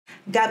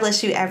God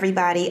bless you,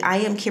 everybody. I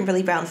am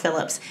Kimberly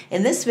Brown-Phillips.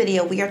 In this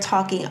video, we are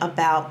talking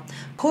about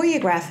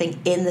choreographing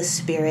in the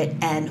Spirit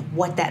and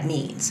what that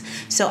means.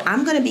 So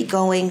I'm going to be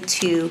going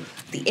to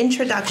the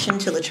Introduction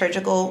to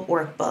Liturgical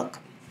Workbook.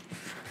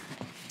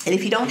 And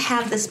if you don't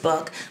have this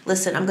book,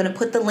 listen, I'm going to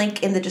put the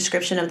link in the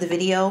description of the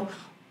video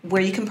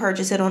where you can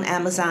purchase it on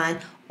Amazon,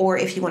 or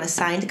if you want a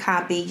signed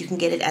copy, you can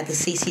get it at the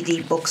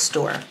CCD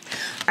bookstore.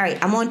 All right,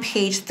 I'm on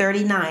page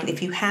 39.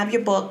 If you have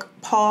your book,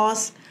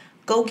 pause,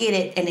 go get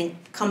it, and then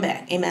come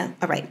back. Amen.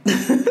 All right.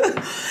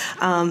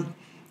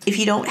 If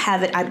you don't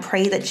have it, I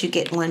pray that you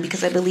get one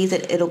because I believe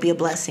that it'll be a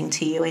blessing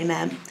to you.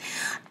 Amen.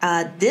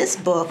 This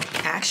book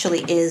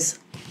actually is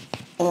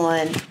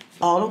on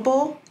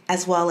Audible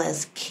as well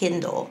as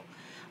Kindle.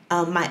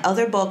 My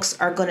other books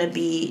are going to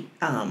be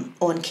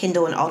on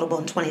Kindle and Audible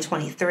in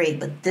 2023,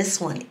 but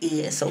this one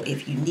is. So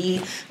if you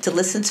need to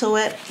listen to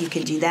it, you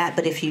can do that.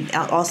 But if you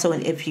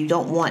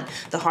don't want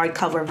the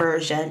hardcover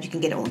version, you can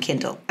get it on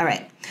Kindle. All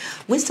right.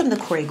 Wisdom to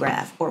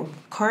choreograph, or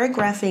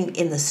choreographing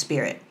in the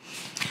Spirit.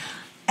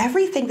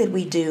 Everything that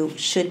we do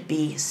should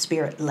be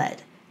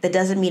Spirit-led. That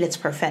doesn't mean it's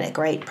prophetic,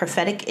 right?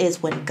 Prophetic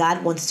is when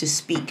God wants to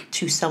speak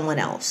to someone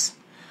else.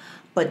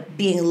 But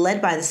being led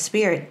by the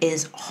Spirit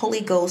is Holy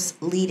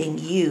Ghost leading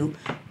you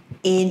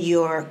in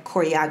your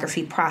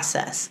choreography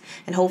process.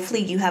 And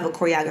hopefully you have a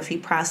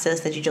choreography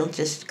process that you don't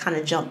just kind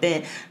of jump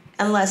in,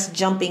 unless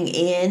jumping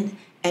in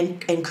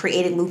and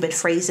creating movement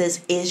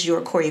phrases is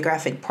your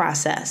choreographic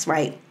process,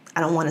 right? I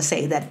don't want to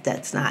say that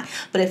that's not.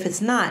 But if it's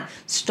not,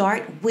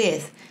 start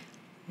with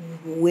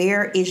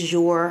where does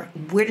your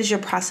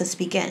process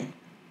begin?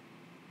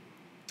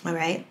 All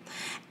right?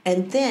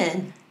 And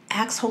then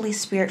ask Holy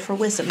Spirit for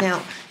wisdom.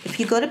 Now,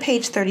 if you go to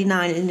page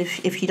 39, and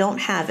if you don't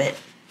have it,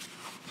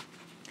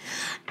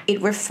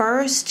 it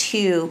refers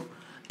to,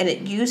 and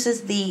it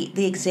uses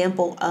the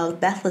example of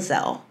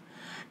Bethlezel.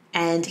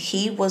 And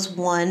he was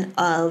one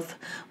of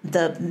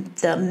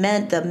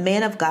the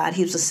man of God.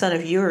 He was the son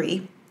of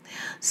Uri,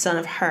 son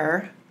of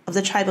Hur, of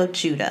the tribe of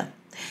Judah.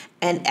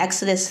 And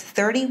Exodus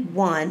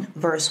 31,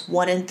 verse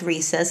 1 and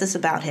 3 says this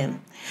about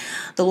him.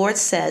 The Lord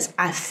says,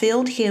 I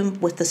filled him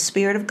with the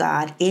Spirit of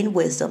God in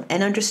wisdom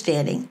and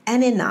understanding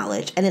and in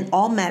knowledge and in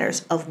all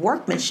matters of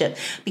workmanship,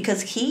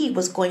 because he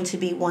was going to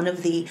be one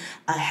of the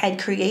head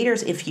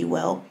creators, if you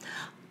will,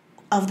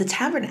 of the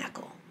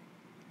tabernacle,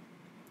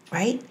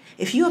 right?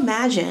 If you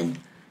imagine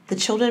the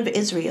children of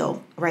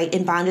Israel, right,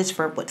 in bondage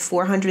for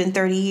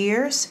 430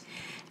 years,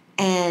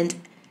 and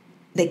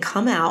they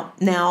come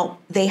out. Now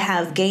they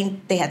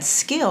had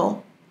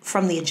skill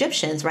from the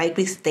Egyptians, right?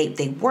 Because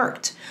they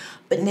worked.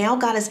 But now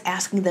God is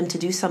asking them to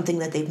do something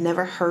that they've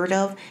never heard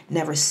of,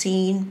 never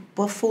seen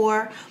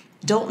before,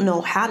 don't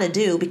know how to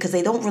do, because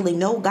they don't really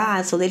know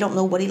God, so they don't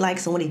know what he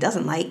likes and what he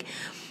doesn't like.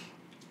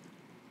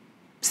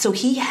 So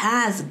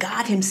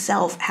God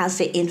himself has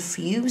to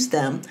infuse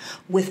them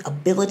with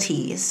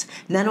abilities,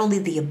 not only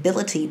the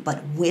ability,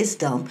 but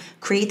wisdom,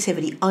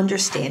 creativity,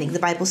 understanding. The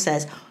Bible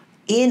says,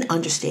 in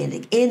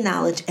understanding, in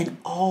knowledge, and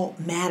all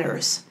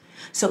matters.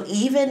 So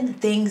even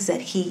things that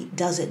he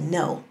doesn't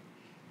know,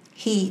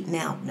 he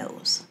now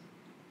knows.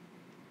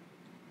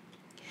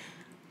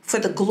 For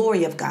the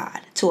glory of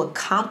God, to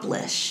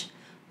accomplish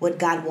what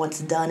God wants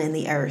done in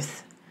the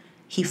earth,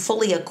 he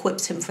fully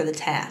equips him for the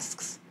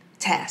task.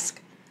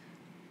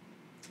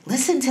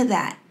 Listen to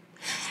that.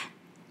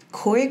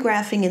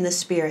 Choreographing in the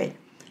Spirit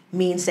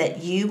means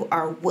that you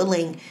are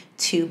willing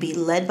to be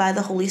led by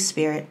the Holy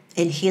Spirit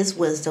in his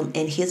wisdom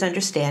and his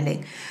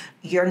understanding.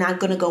 You're not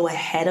going to go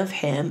ahead of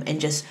him and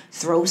just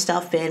throw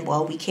stuff in.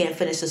 Well, we can't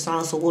finish the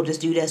song, so we'll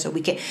just do this, or we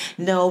can't.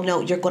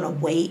 No, you're going to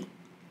wait.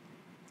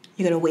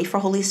 You're going to wait for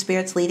Holy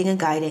Spirit's leading and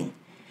guiding.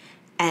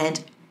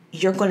 And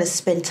you're going to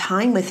spend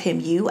time with him,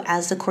 you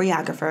as the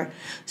choreographer,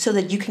 so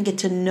that you can get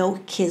to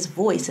know his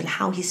voice and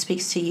how he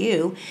speaks to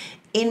you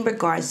in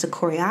regards to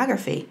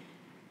choreography.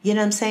 You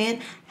know what I'm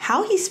saying?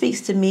 How he speaks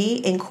to me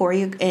in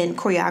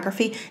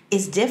choreography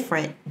is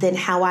different than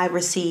how I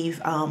receive.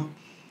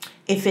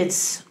 If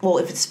it's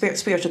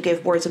spiritual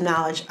gift, words of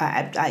knowledge,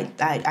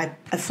 I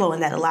flow in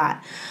that a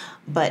lot.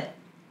 But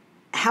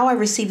how I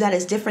receive that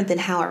is different than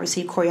how I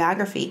receive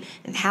choreography.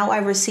 And how I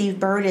receive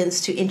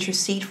burdens to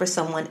intercede for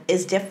someone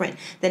is different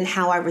than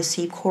how I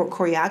receive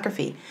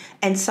choreography.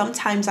 And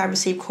sometimes I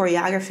receive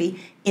choreography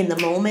in the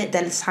moment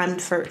that it's time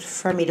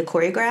for me to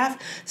choreograph.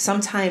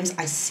 Sometimes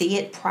I see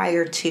it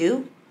prior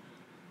to.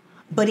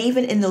 But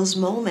even in those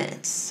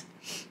moments,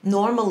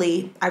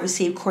 normally I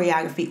receive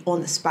choreography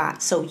on the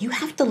spot. So you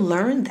have to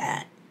learn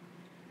that.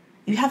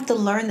 You have to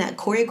learn that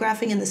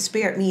choreographing in the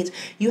Spirit means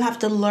you have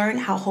to learn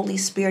how Holy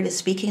Spirit is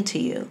speaking to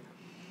you.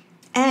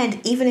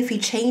 And even if he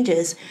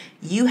changes,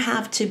 you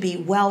have to be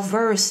well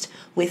versed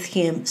with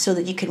him so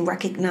that you can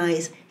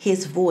recognize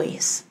his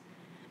voice.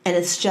 And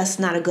it's just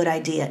not a good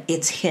idea.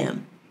 It's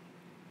him.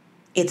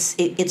 It's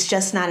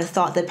just not a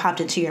thought that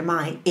popped into your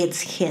mind.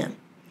 It's him.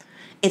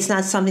 It's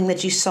not something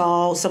that you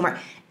saw somewhere.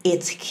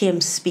 It's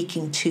him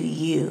speaking to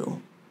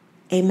you.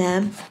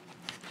 Amen.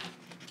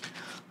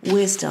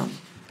 Wisdom.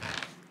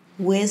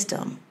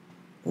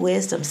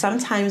 Wisdom.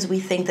 Sometimes we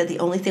think that the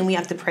only thing we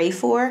have to pray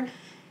for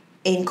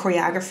in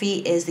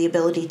choreography is the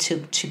ability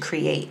to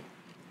create.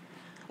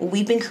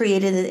 We've been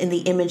created in the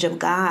image of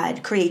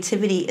God.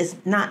 Creativity is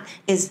not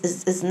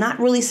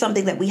really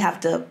something that we have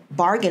to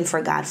bargain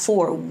for God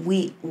for.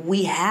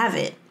 We have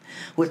it.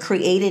 We're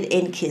created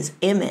in his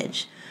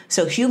image.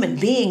 So human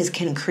beings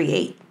can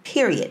create,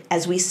 period,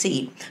 as we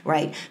see,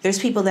 right? There's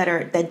people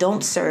that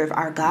don't serve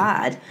our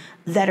God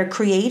that are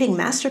creating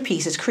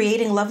masterpieces,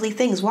 creating lovely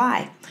things.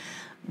 Why?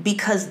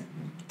 Because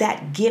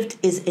that gift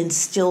is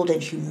instilled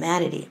in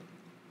humanity.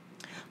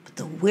 But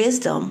the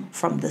wisdom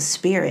from the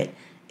Spirit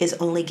is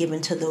only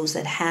given to those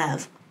that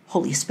have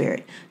Holy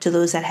Spirit, to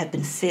those that have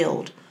been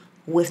filled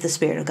with the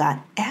Spirit of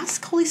God.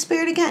 Ask Holy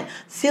Spirit again.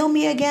 Fill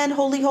me again,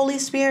 Holy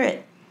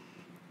Spirit.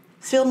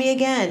 Fill me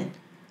again.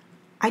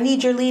 I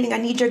need your leading. I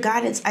need your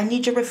guidance. I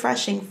need your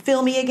refreshing.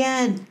 Fill me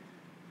again.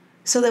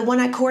 So that when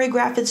I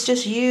choreograph, it's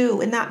just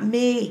you and not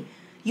me.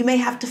 You may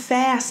have to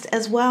fast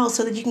as well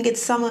so that you can get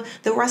some of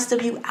the rest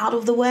of you out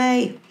of the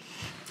way.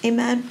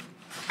 Amen.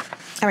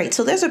 All right,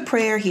 so there's a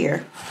prayer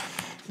here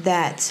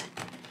that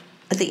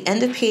at the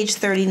end of page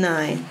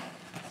 39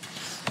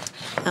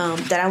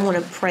 that I want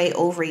to pray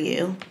over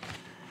you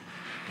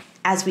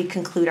as we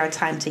conclude our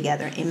time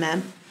together.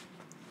 Amen.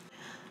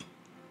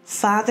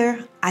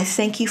 Father, I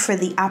thank you for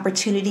the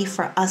opportunity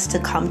for us to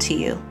come to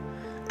you.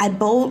 I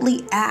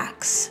boldly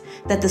ask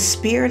that the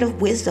spirit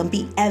of wisdom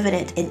be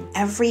evident in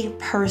every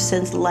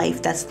person's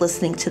life that's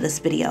listening to this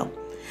video.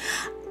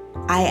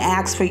 I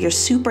ask for your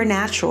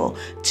supernatural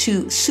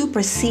to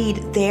supersede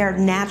their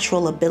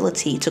natural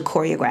ability to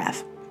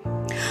choreograph.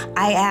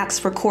 I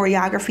ask for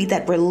choreography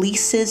that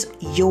releases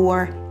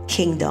your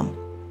kingdom.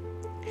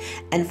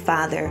 And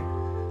Father,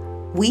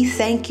 we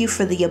thank you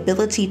for the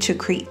ability to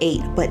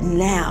create, but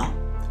now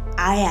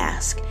I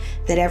ask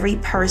that every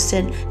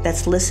person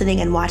that's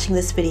listening and watching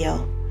this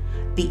video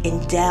be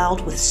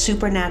endowed with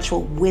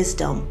supernatural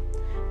wisdom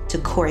to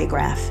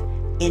choreograph.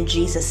 In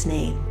Jesus'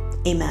 name,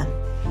 amen.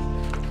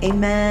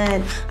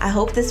 Amen. I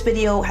hope this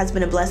video has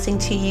been a blessing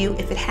to you.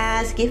 If it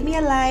has, give me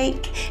a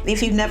like. And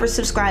if you've never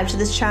subscribed to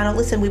this channel,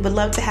 listen, we would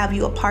love to have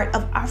you a part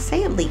of our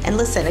family. And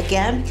listen,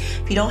 again,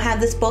 if you don't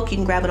have this book, you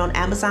can grab it on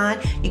Amazon.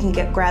 You can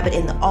grab it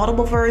in the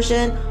Audible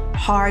version,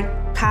 hard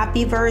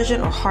copy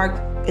version, or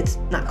it's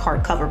not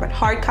hardcover, but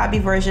hard copy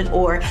version,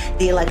 or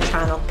the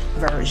electronic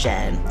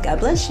version. God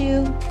bless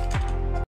you.